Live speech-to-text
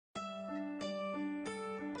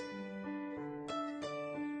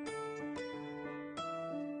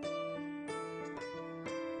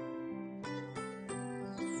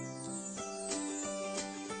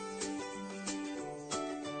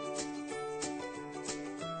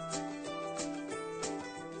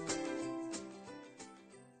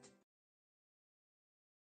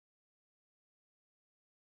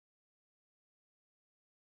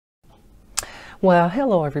Well,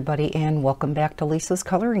 hello everybody and welcome back to Lisa's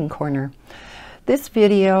Coloring Corner. This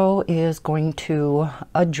video is going to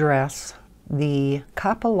address the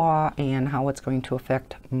COPPA law and how it's going to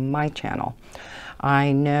affect my channel.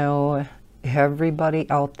 I know everybody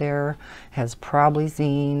out there has probably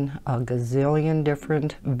seen a gazillion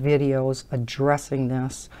different videos addressing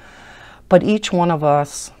this, but each one of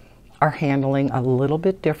us are handling a little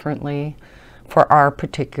bit differently for our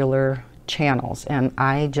particular channels, and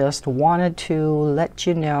I just wanted to let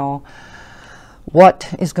you know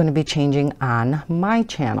what is going to be changing on my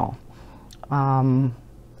channel. I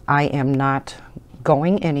am not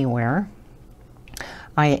going anywhere.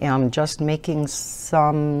 I am just making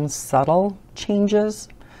some subtle changes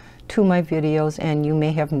to my videos, and you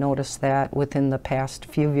may have noticed that within the past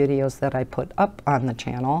few videos that I put up on the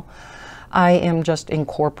channel. I am just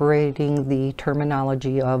incorporating the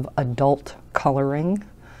terminology of adult coloring.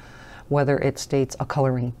 Whether it states a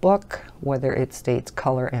coloring book, whether it states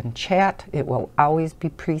color and chat, it will always be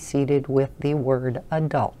preceded with the word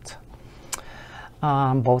adult.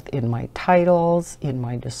 Both in my titles, in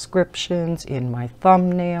my descriptions, in my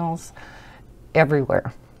thumbnails,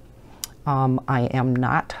 everywhere. I am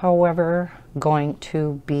not, however, going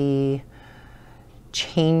to be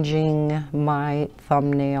changing my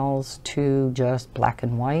thumbnails to just black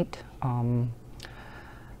and white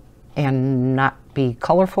and not be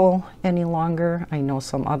colorful any longer. I know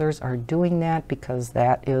some others are doing that because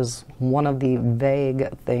that is one of the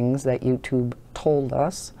vague things that YouTube told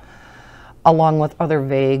us, along with other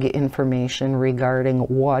vague information regarding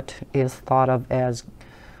what is thought of as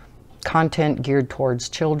content geared towards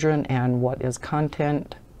children and what is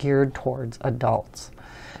content geared towards adults.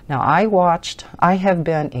 Now, I have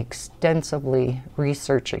been extensively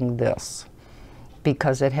researching this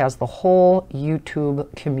because it has the whole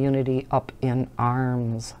YouTube community up in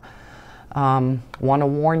arms. Want to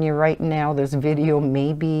warn you right now, this video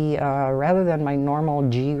may be, rather than my normal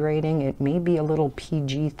G rating, it may be a little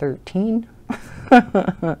PG-13.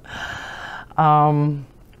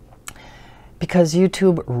 Because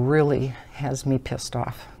YouTube really has me pissed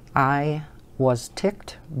off. I was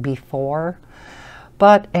ticked before,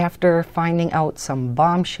 but after finding out some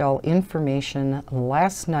bombshell information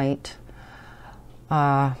last night,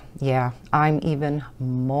 yeah, I'm even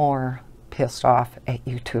more pissed off at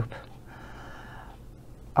YouTube.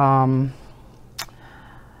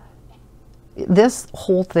 This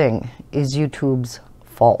whole thing is YouTube's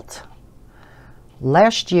fault.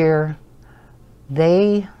 Last year,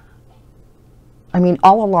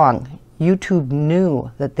 all along, YouTube knew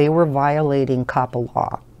that they were violating COPPA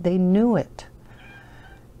law. They knew it.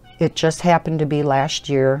 It just happened to be last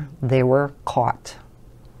year they were caught.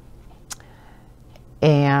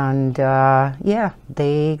 And yeah,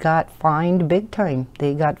 they got fined big time.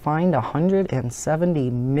 They got fined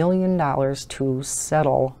 $170 million to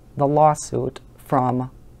settle the lawsuit from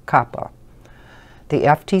COPPA. The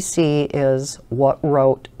FTC is what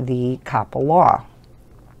wrote the COPPA law.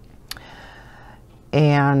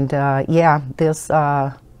 And yeah, this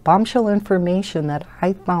bombshell information that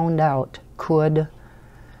I found out could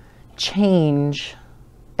change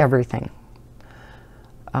everything.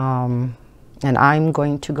 And I'm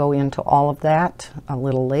going to go into all of that a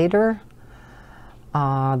little later.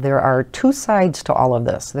 There are two sides to all of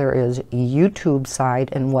this. There is YouTube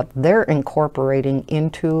side and what they're incorporating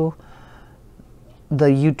into the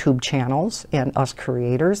YouTube channels and us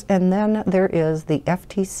creators. And then there is the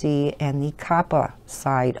FTC and the COPPA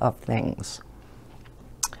side of things.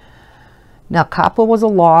 Now, COPPA was a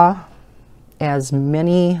law, as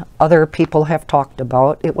many other people have talked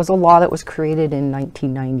about. It was a law that was created in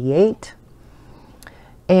 1998.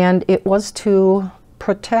 And it was to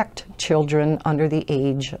protect children under the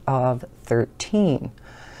age of 13.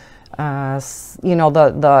 You know,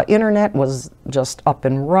 the internet was just up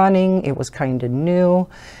and running. It was kind of new.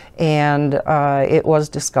 And it was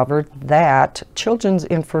discovered that children's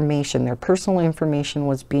information, their personal information,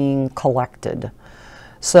 was being collected.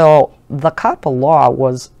 So the COPPA law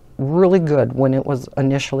was really good when it was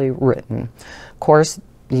initially written. Of course,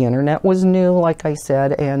 the internet was new, like I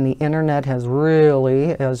said, and the internet has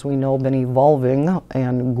really, as we know, been evolving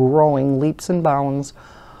and growing leaps and bounds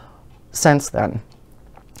since then.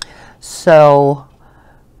 So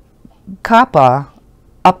COPPA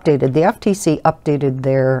updated, the FTC updated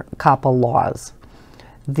their COPPA laws.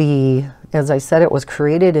 As I said, it was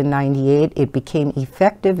created in '98. It became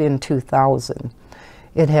effective in 2000.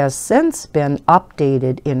 It has since been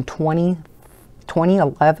updated in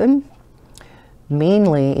 2011.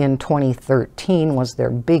 Mainly in 2013 was their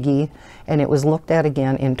biggie, and it was looked at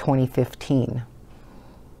again in 2015.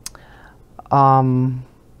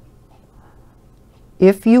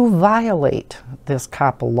 If you violate this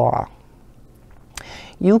COPPA law,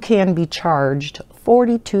 you can be charged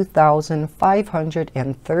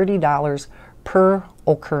 $42,530 per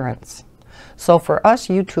occurrence. So for us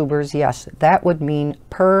YouTubers, yes, that would mean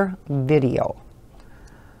per video.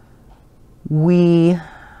 With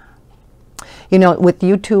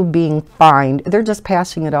YouTube being fined, they're just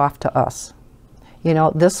passing it off to us.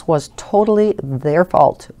 This was totally their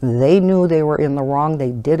fault. They knew they were in the wrong. They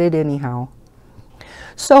did it anyhow.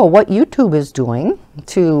 So what YouTube is doing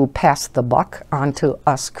to pass the buck onto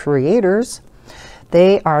us creators,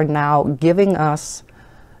 they are now giving us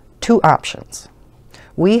two options.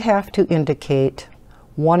 We have to indicate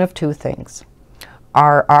one of two things.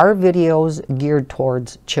 Are our videos geared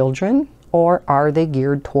towards children, or are they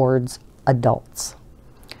geared towards adults?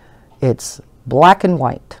 It's black and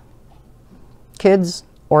white. Kids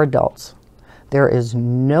or adults. There is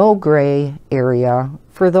no gray area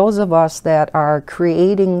for those of us that are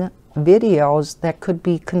creating videos that could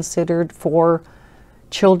be considered for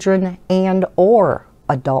children and or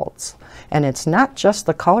adults. And it's not just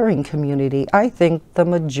the coloring community. I think the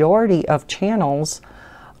majority of channels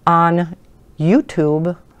on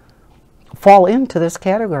YouTube fall into this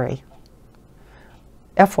category.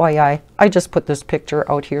 FYI, I just put this picture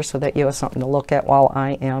out here so that you have something to look at while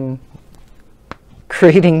I am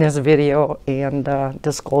creating this video and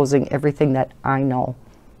disclosing everything that I know.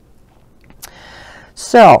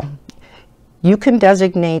 So you can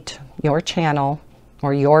designate your channel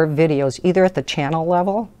or your videos either at the channel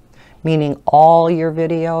level, meaning all your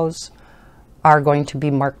videos are going to be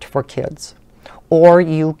marked for kids, or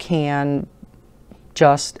you can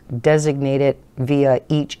just designate it via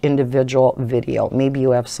each individual video. Maybe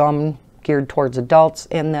you have some geared towards adults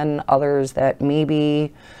and then others that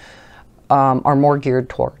maybe are more geared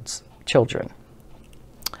towards children.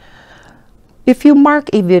 If you mark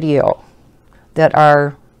a video that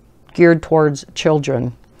are geared towards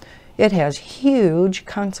children, it has huge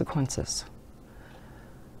consequences.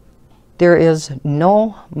 There is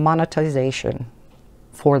no monetization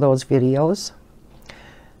for those videos.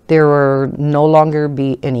 There will no longer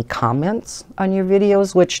be any comments on your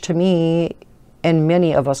videos, which to me and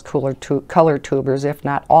many of us color tubers, if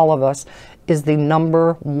not all of us, is the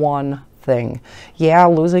number one thing. Yeah,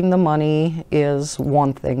 losing the money is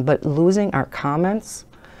one thing, but losing our comments,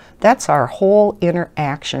 that's our whole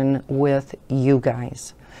interaction with you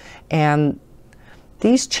guys. And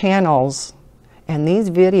these channels and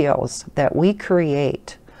these videos that we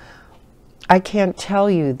create, I can't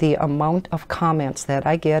tell you the amount of comments that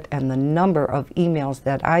I get and the number of emails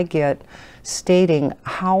that I get stating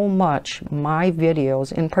how much my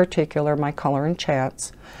videos, in particular my color and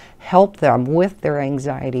chats, help them with their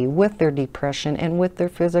anxiety, with their depression, and with their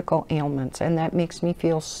physical ailments. And that makes me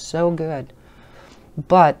feel so good.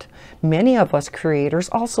 But many of us creators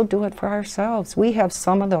also do it for ourselves. We have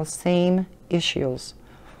some of those same issues.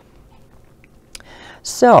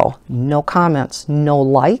 So, no comments, no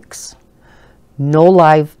likes, no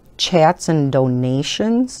live chats and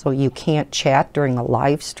donations, so you can't chat during a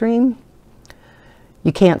live stream.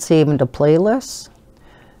 You can't save into playlists.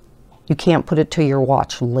 You can't put it to your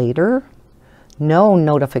watch later. No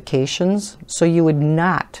notifications, so you would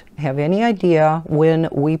not have any idea when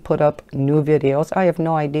we put up new videos. I have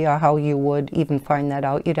no idea how you would even find that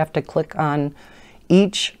out. You'd have to click on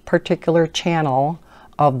each particular channel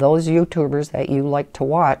of those YouTubers that you like to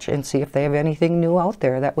watch and see if they have anything new out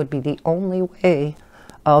there. That would be the only way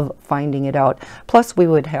of finding it out. Plus, we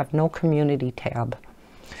would have no community tab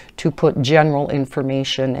to put general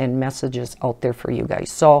information and messages out there for you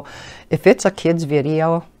guys. So if it's a kid's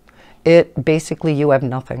video, it basically, you have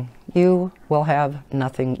nothing. You will have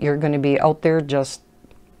nothing. You're going to be out there just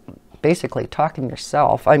basically talking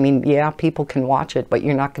yourself. I mean, yeah, people can watch it, but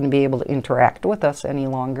you're not going to be able to interact with us any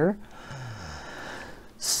longer.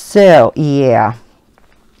 So, yeah.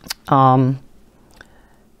 Now,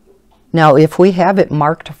 if we have it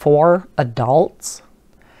marked for adults,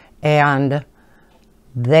 and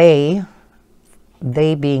they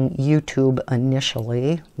being YouTube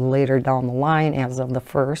initially, later down the line, as of the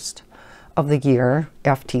 1st of the year,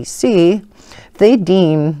 FTC, they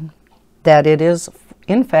deem that it is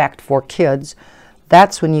in fact for kids,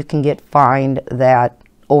 that's when you can get fined that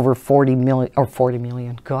over 40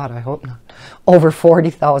 million, God, I hope not, over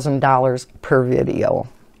 $40,000 per video.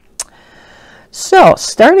 So,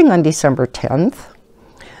 starting on December 10th,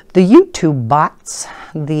 the YouTube bots,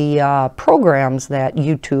 the programs that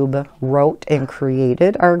YouTube wrote and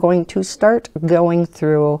created, are going to start going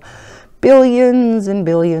through billions and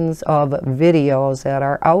billions of videos that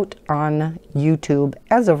are out on YouTube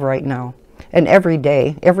as of right now. And every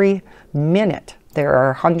day, every minute, There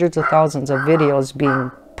are hundreds of thousands of videos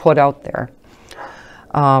being put out there,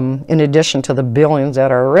 in addition to the billions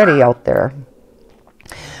that are already out there.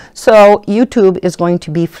 So YouTube is going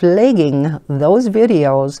to be flagging those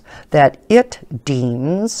videos that it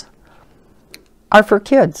deems are for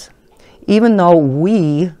kids, even though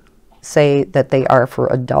we say that they are for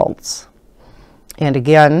adults. And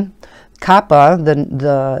again,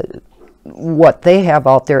 COPPA, what they have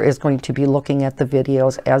out there is going to be looking at the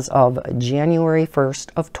videos as of January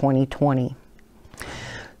 1st of 2020.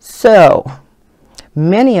 So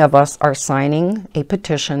many of us are signing a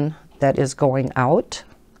petition that is going out.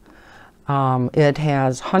 It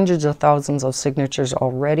has hundreds of thousands of signatures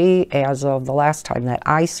already as of the last time that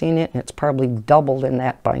I seen it, and it's probably doubled in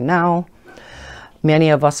that by now. Many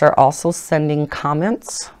of us are also sending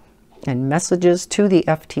comments and messages to the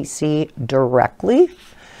FTC directly,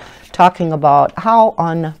 talking about how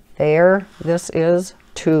unfair this is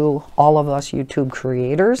to all of us YouTube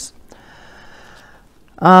creators.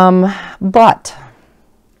 But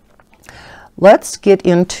let's get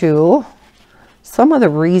into some of the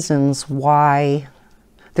reasons why.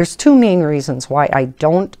 There's two main reasons why I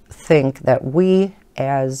don't think that we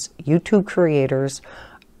as YouTube creators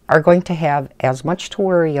are going to have as much to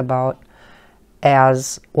worry about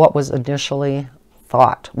as what was initially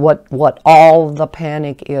thought, what all the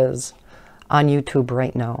panic is on YouTube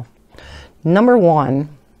right now. Number one,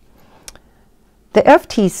 the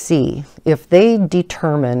FTC, if they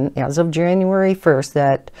determine as of January 1st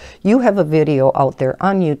that you have a video out there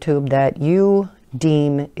on YouTube that you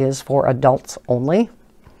deem is for adults only,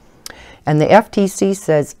 and the FTC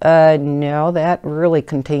says, no, that really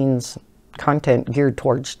contains content geared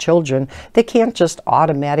towards children, they can't just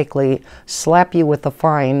automatically slap you with a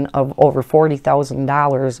fine of over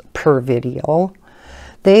 $40,000 per video.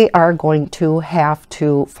 They are going to have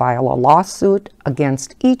to file a lawsuit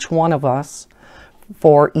against each one of us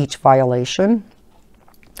for each violation,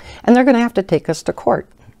 and they're going to have to take us to court.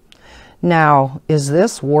 Now, is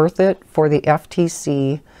this worth it for the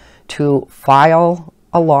FTC to file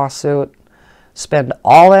a lawsuit, spend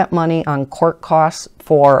all that money on court costs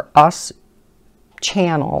for us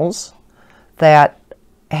channels that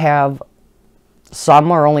have,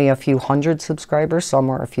 some are only a few hundred subscribers, some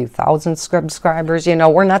are a few thousand subscribers? You know,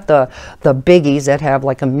 we're not the biggies that have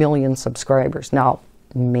like 1 million subscribers. Now,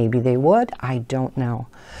 maybe they would, I don't know.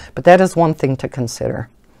 But that is one thing to consider.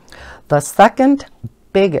 The second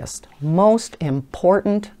biggest, most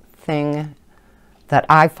important thing that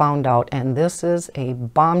I found out, and this is a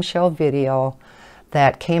bombshell video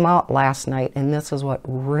that came out last night, and this is what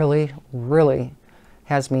really, really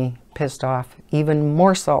has me pissed off, even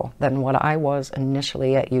more so than what I was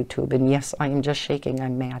initially at YouTube. And yes, I am just shaking,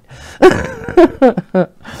 I'm mad.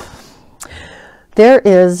 There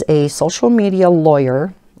is a social media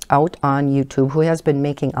lawyer out on YouTube who has been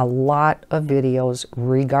making a lot of videos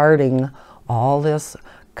regarding all this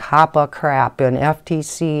COPPA crap and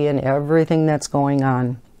FTC and everything that's going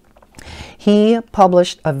on. He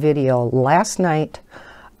published a video last night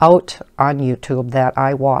out on YouTube that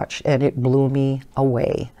I watched, and it blew me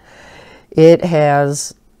away. It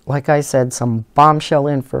has, like I said, some bombshell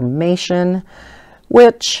information,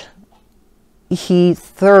 which he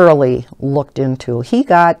thoroughly looked into. He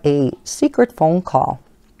got a secret phone call,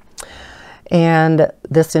 and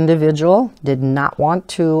this individual did not want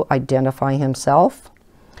to identify himself.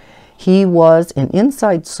 He was an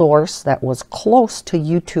inside source that was close to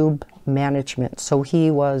YouTube management, so he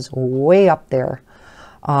was way up there,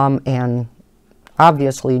 and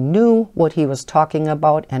obviously knew what he was talking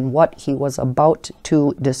about and what he was about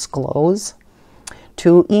to disclose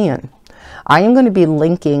to Ian. I am going to be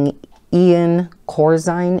linking Ian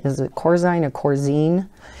Corzine. Is it Corzine or Corzine?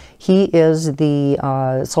 He is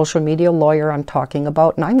the social media lawyer I'm talking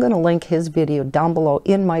about, and I'm going to link his video down below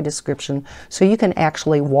in my description so you can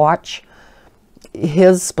actually watch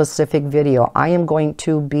his specific video. I am going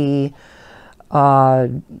to be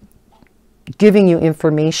giving you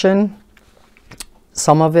information.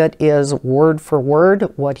 Some of it is word for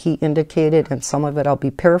word what he indicated, and some of it I'll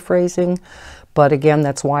be paraphrasing. But again,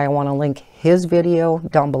 that's why I want to link his video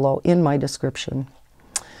down below in my description.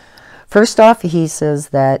 First off, he says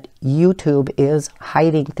that YouTube is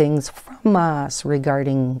hiding things from us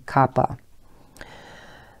regarding COPPA.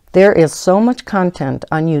 There is so much content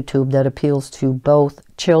on YouTube that appeals to both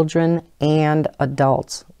children and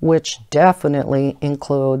adults, which definitely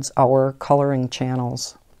includes our coloring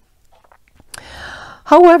channels.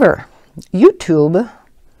 However, YouTube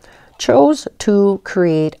chose to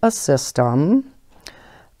create a system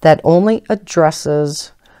that only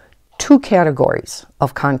addresses two categories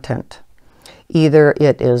of content. Either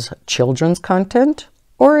it is children's content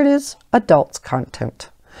or it is adults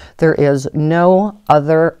content. There is no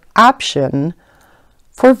other option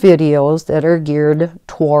for videos that are geared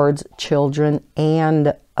towards children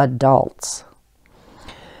and adults.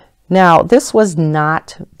 Now, this was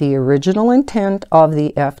not the original intent of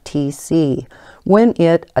the FTC when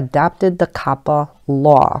it adopted the COPPA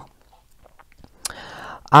law.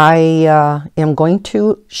 I am going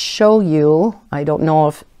to show you, I don't know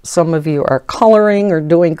if some of you are coloring or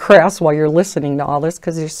doing crafts while you're listening to all this,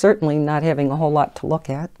 because you're certainly not having a whole lot to look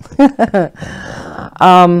at.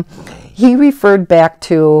 He referred back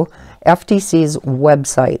to FTC's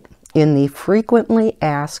website in the frequently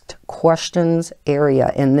asked questions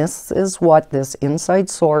area, and this is what this inside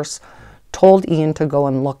source told Ian to go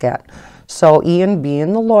and look at. So Ian,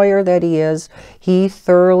 being the lawyer that he is, he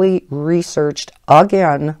thoroughly researched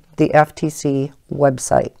again the FTC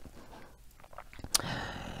website.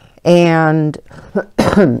 And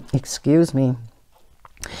excuse me,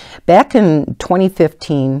 back in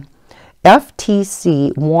 2015,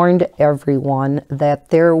 FTC warned everyone that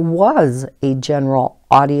there was a general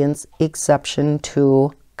audience exception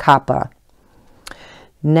to COPPA.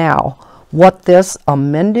 Now, what this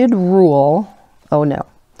amended rule, oh no,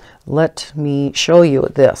 let me show you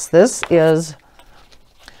this. This is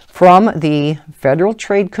from the Federal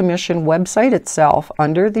Trade Commission website itself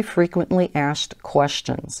under the frequently asked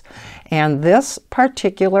questions. And this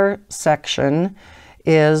particular section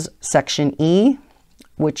is section E,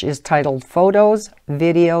 which is titled Photos,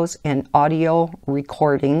 Videos, and Audio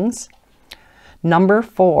Recordings. Number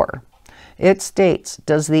 4, it states,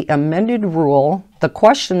 does the amended rule, the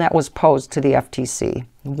question that was posed to the FTC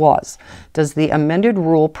was, does the amended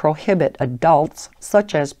rule prohibit adults,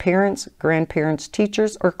 such as parents, grandparents,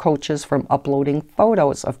 teachers, or coaches, from uploading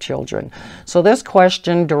photos of children? So this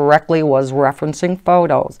question directly was referencing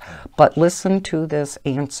photos, but listen to this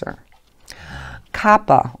answer.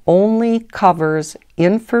 COPPA only covers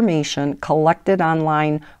information collected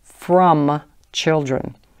online from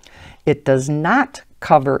children. It does not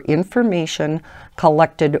cover information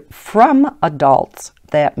collected from adults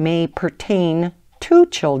that may pertain to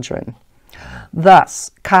children.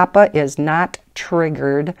 Thus, COPPA is not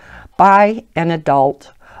triggered by an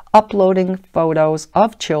adult uploading photos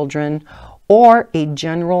of children or a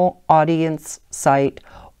general audience site,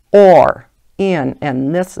 or in,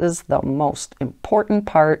 and this is the most important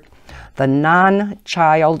part, the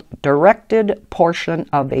non-child directed portion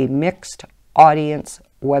of a mixed audience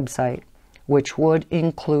website, which would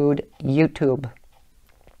include YouTube.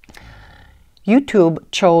 YouTube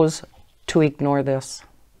chose to ignore this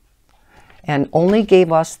and only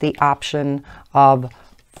gave us the option of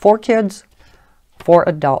for kids, for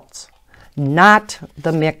adults, not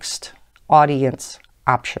the mixed audience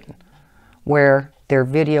option, where their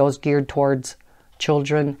videos geared towards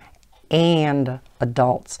children and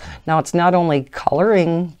adults. Now, it's not only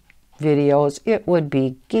coloring videos, it would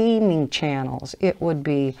be gaming channels, it would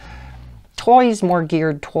be toys more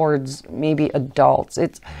geared towards maybe adults.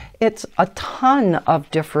 It's a ton of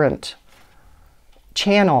different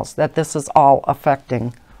channels that this is all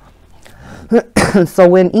affecting. So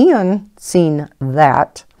when Ian seen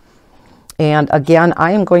that, and again,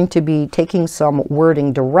 I am going to be taking some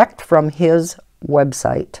wording direct from his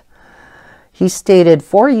website. He stated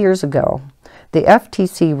 4 years ago, the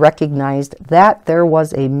FTC recognized that there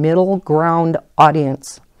was a middle ground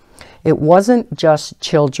audience. It wasn't just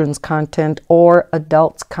children's content or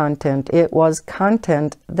adults' content. It was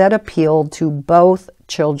content that appealed to both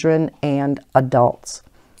children and adults.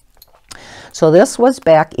 So this was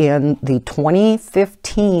back in the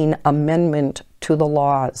 2015 amendment to the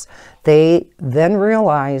laws. They then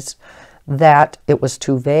realized that it was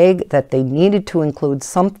too vague, that they needed to include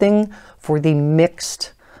something for the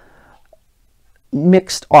mixed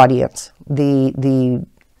audience, the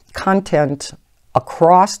content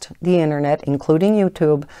across the internet, including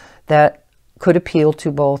YouTube, that could appeal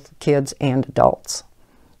to both kids and adults.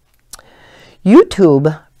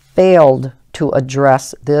 YouTube failed to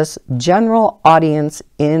address this general audience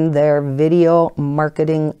in their video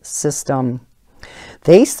marketing system.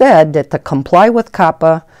 They said that to comply with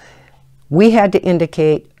COPPA, we had to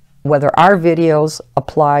indicate whether our videos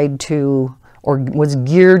applied to or was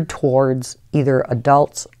geared towards either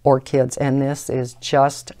adults or kids, and this is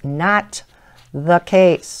just not the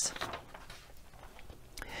case.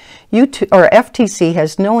 FTC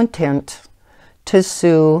has no intent to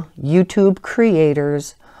sue YouTube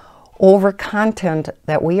creators over content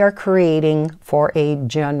that we are creating for a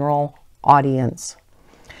general audience.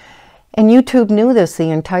 And YouTube knew this the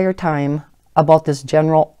entire time about this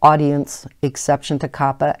general audience exception to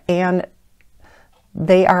COPPA, and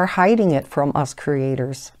they are hiding it from us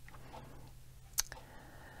creators.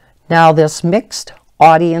 Now, this mixed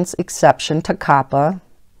audience exception to COPPA,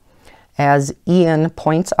 as Ian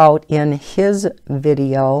points out in his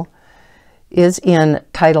video, is in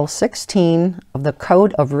Title 16 of the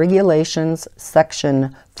Code of Regulations,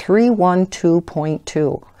 Section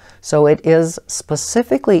 312.2. So it is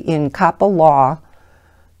specifically in COPPA law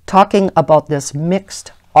talking about this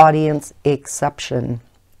mixed audience exception.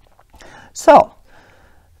 So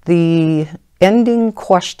the ending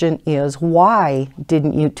question is, why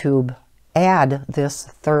didn't YouTube add this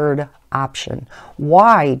third option?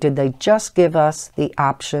 Why did they just give us the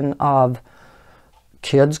option of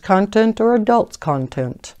kids content or adults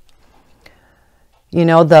content? You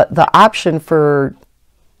know, the option for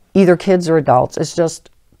either kids or adults is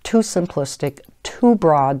just too simplistic, too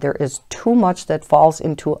broad. There is too much that falls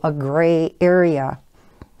into a gray area.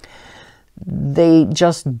 They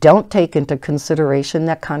just don't take into consideration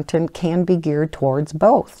that content can be geared towards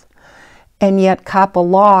both. And yet COPPA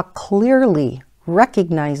law clearly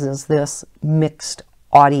recognizes this mixed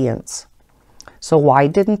audience. So why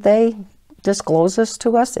didn't they disclose this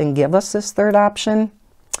to us and give us this third option?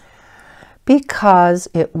 Because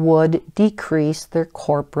it would decrease their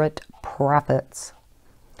corporate profits.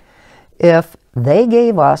 If they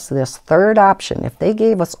gave us this third option, if they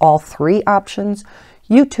gave us all three options,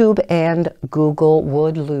 YouTube and Google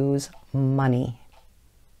would lose money.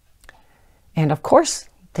 And of course,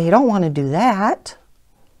 they don't want to do that,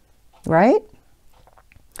 right?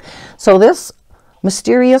 So this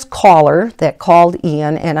mysterious caller that called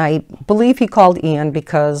Ian, and I believe he called Ian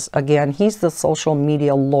because, again, he's the social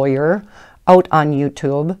media lawyer out on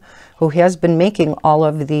YouTube who has been making all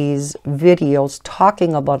of these videos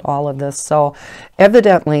talking about all of this. So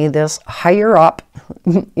evidently this higher up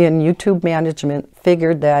in YouTube management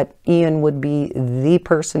figured that Ian would be the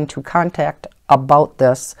person to contact about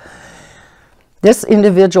this. This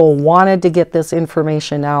individual wanted to get this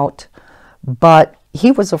information out, but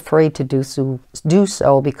he was afraid to do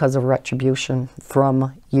so because of retribution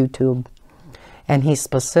from YouTube. And he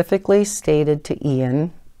specifically stated to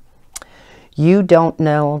Ian, "You don't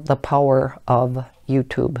know the power of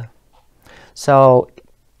YouTube." So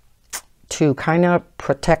to kind of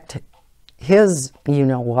protect his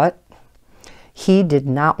you-know-what, he did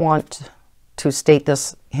not want to state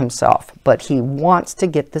this himself, but he wants to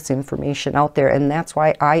get this information out there. And that's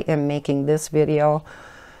why I am making this video,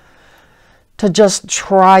 to just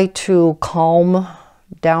try to calm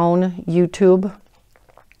down YouTube.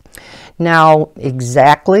 Now,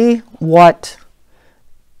 exactly what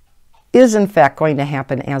is in fact going to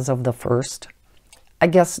happen as of the 1st, I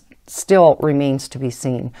guess still remains to be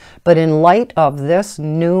seen. But in light of this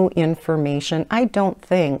new information, I don't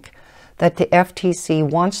think that the FTC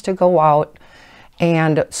wants to go out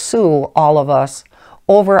and sue all of us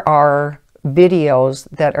over our videos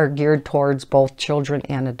that are geared towards both children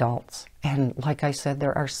and adults. And like I said,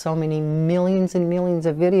 there are so many millions and millions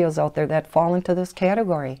of videos out there that fall into this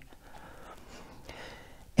category.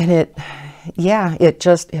 And it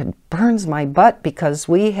burns my butt, because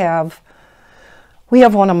we have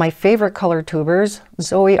one of my favorite color tubers,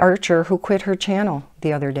 Zoe Archer, who quit her channel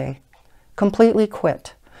the other day. Completely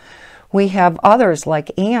quit. We have others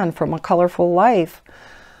like Anne from A Colorful Life,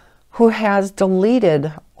 who has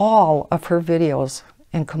deleted all of her videos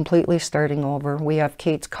and completely starting over. We have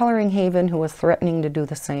Kate's Coloring Haven, who is threatening to do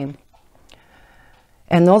the same.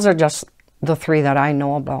 And those are just the three that I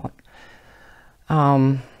know about.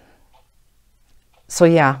 So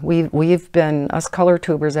yeah, us color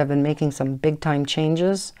tubers have been making some big time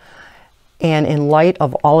changes. And in light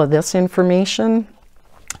of all of this information,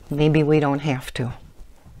 maybe we don't have to.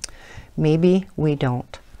 Maybe we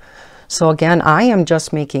don't. So again, I am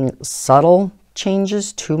just making subtle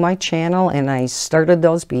changes to my channel, and I started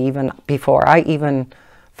those even before I even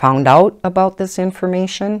found out about this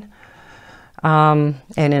information. And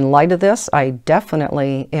in light of this, I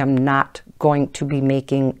definitely am not going to be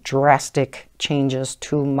making drastic changes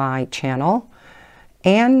to my channel.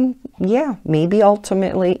 And yeah, maybe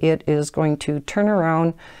ultimately it is going to turn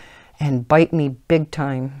around and bite me big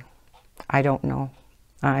time. I don't know.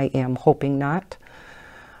 I am hoping not.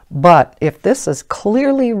 But if this is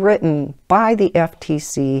clearly written by the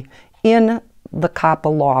FTC in the COPPA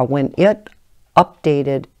law, when it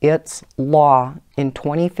updated its law in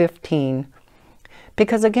 2015,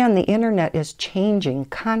 because again, the internet is changing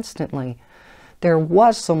constantly. There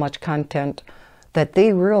was so much content that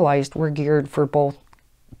they realized were geared for both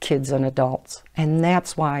kids and adults. And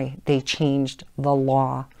that's why they changed the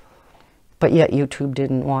law. But yet YouTube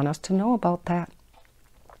didn't want us to know about that.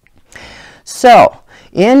 So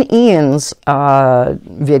in Ian's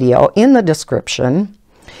video, in the description,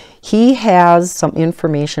 he has some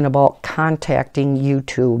information about contacting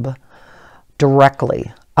YouTube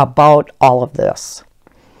directly about all of this.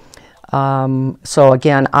 So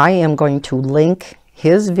again, I am going to link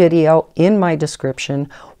his video in my description.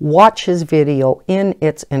 Watch his video in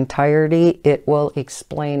its entirety. It will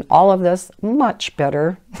explain all of this much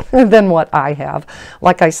better than what I have.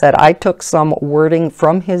 Like I said, I took some wording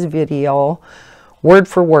from his video, word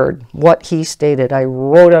for word, what he stated. I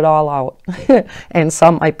wrote it all out, and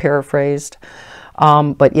some I paraphrased.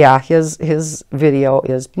 But yeah, his video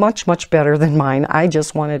is much, much better than mine. I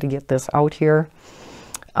just wanted to get this out here.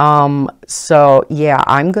 So yeah,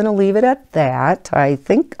 I'm going to leave it at that. I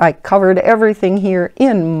think I covered everything here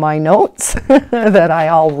in my notes that I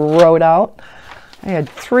all wrote out. I had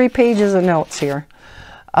 3 pages of notes here,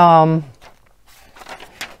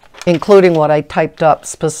 including what I typed up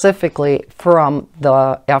specifically from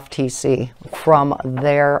the FTC, from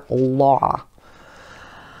their law.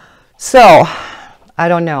 So, I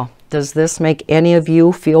don't know. Does this make any of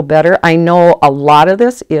you feel better? I know a lot of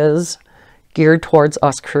this is geared towards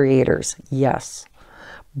us creators, yes,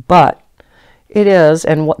 but it is,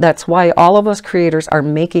 and that's why all of us creators are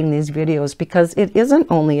making these videos, because it isn't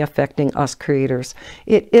only affecting us creators,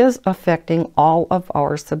 it is affecting all of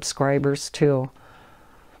our subscribers too.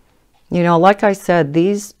 You know, like I said,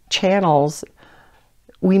 these channels,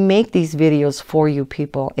 we make these videos for you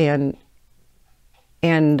people, and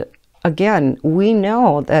again, we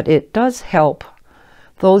know that it does help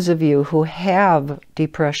those of you who have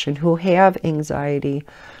depression, who have anxiety,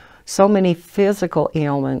 so many physical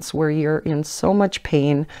ailments where you're in so much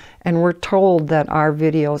pain, and we're told that our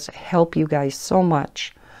videos help you guys so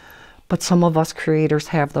much. But some of us creators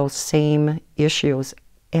have those same issues,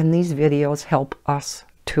 and these videos help us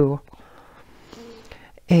too.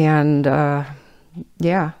 And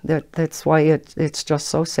yeah, that's why it's just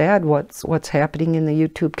so sad what's happening in the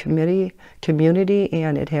YouTube community,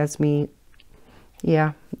 and it has me,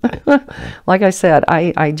 yeah, like I said,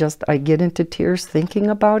 I get into tears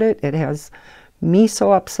thinking about it. It has me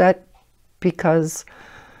so upset, because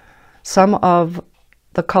some of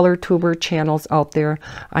the color tuber channels out there,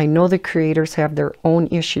 I know the creators have their own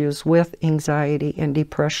issues with anxiety and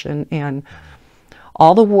depression, and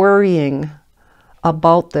all the worrying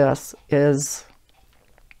about this is,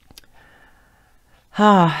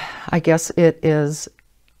 I guess it is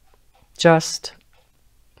just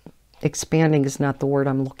expanding is not the word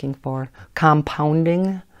I'm looking for.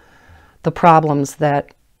 Compounding the problems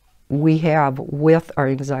that we have with our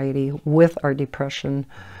anxiety, with our depression,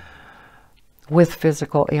 with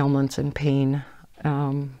physical ailments and pain.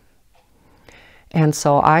 And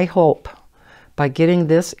so I hope by getting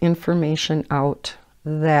this information out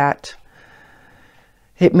that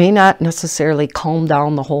it may not necessarily calm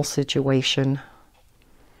down the whole situation,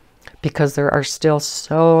 because there are still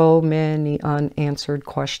so many unanswered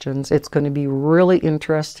questions. It's going to be really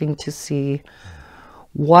interesting to see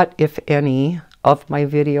what, if any, of my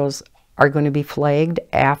videos are going to be flagged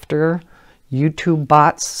after YouTube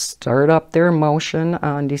bots start up their motion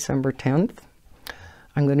on December 10th.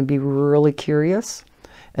 I'm going to be really curious.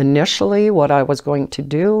 Initially, what I was going to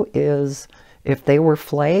do is, if they were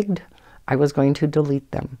flagged, I was going to delete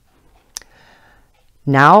them.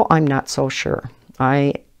 Now I'm not so sure.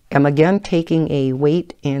 I am again taking a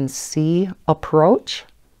wait and see approach.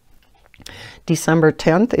 December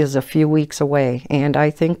 10th is a few weeks away, and I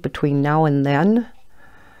think between now and then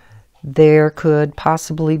there could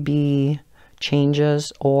possibly be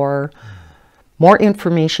changes or more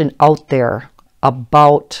information out there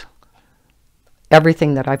about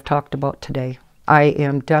everything that I've talked about today. I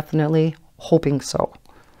am definitely hoping so.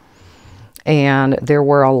 And there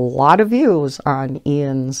were a lot of views on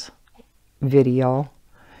Ian's video,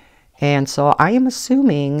 and so I am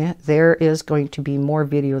assuming there is going to be more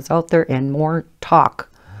videos out there and more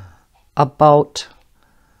talk about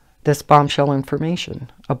this bombshell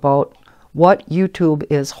information, about what YouTube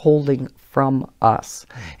is holding from us.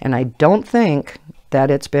 And I don't think that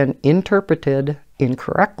it's been interpreted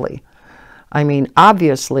incorrectly. I mean,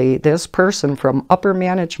 obviously, this person from upper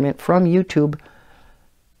management from YouTube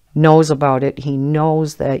knows about it. He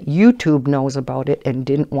knows that YouTube knows about it and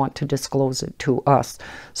didn't want to disclose it to us.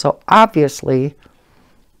 So obviously,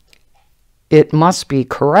 it must be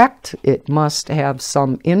correct. It must have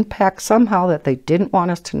some impact somehow that they didn't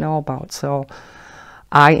want us to know about. So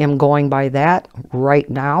I am going by that right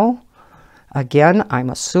now. Again, I'm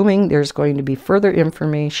assuming there's going to be further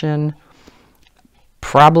information,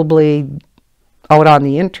 probably out on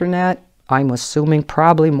the internet. I'm assuming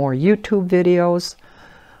probably more YouTube videos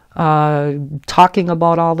talking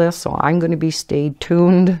about all this. So I'm going to be stayed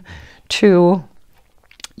tuned to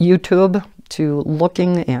YouTube, to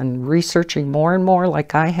looking and researching more and more,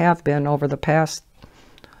 like I have been over the past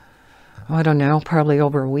I don't know, probably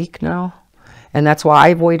over a week now. And that's why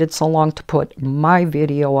I've waited so long to put my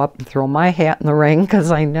video up and throw my hat in the ring, because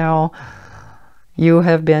I know you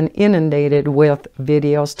have been inundated with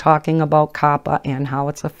videos talking about COPPA and how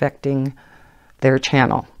it's affecting their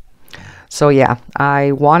channel. So yeah,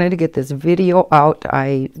 I wanted to get this video out.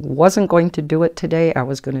 I wasn't going to do it today. I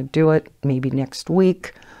was going to do it maybe next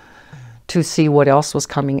week to see what else was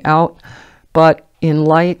coming out. But in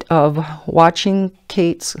light of watching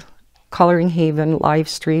Kate's Coloring Haven live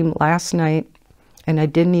stream last night, and I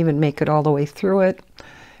didn't even make it all the way through it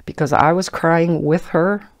because I was crying with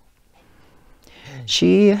her.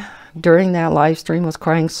 She, during that live stream, was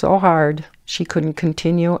crying so hard she couldn't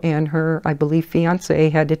continue, and her, I believe, fiance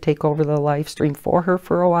had to take over the live stream for her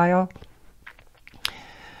for a while.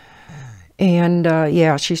 And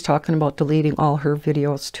yeah, she's talking about deleting all her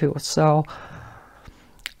videos too. So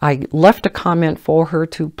I left a comment for her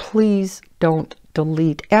to please don't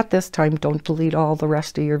delete, at this time, don't delete all the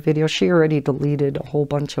rest of your videos. She already deleted a whole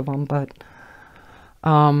bunch of them, but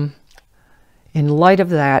in light of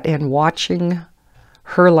that and watching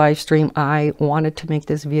her live stream, I wanted to make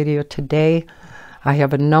this video today. I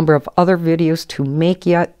have a number of other videos to make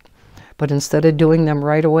yet, but instead of doing them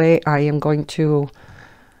right away, I am going to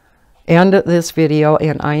end this video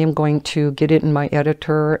and I am going to get it in my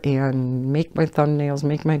editor and make my thumbnails,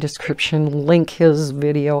 make my description, link his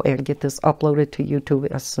video, and get this uploaded to YouTube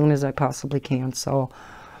as soon as I possibly can, so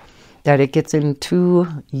that it gets into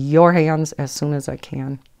your hands as soon as I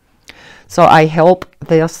can. So I hope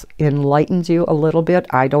this enlightens you a little bit.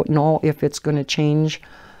 I don't know if it's going to change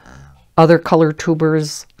other color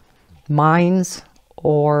tubers' minds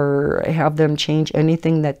or have them change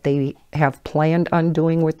anything that they have planned on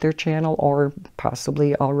doing with their channel, or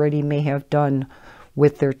possibly already may have done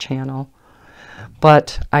with their channel.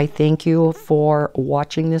 But I thank you for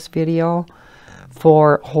watching this video,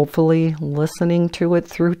 for hopefully listening to it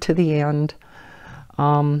through to the end.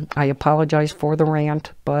 I apologize for the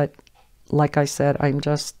rant, but like I said,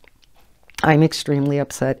 I'm extremely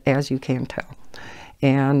upset, as you can tell.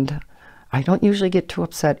 And I don't usually get too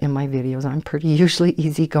upset in my videos. I'm pretty usually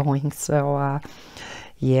easygoing. So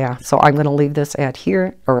yeah, so I'm going to leave this I'm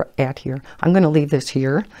going to leave this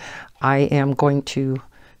here. I am going to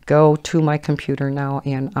go to my computer now,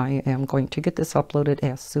 and I am going to get this uploaded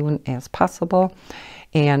as soon as possible.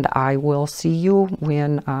 And I will see you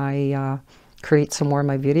when I create some more of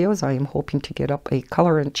my videos. I am hoping to get up a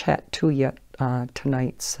color and chat too yet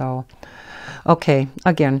tonight. So okay,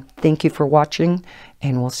 again, thank you for watching,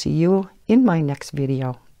 and we'll see you in my next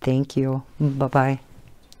video. Thank you. Bye-bye.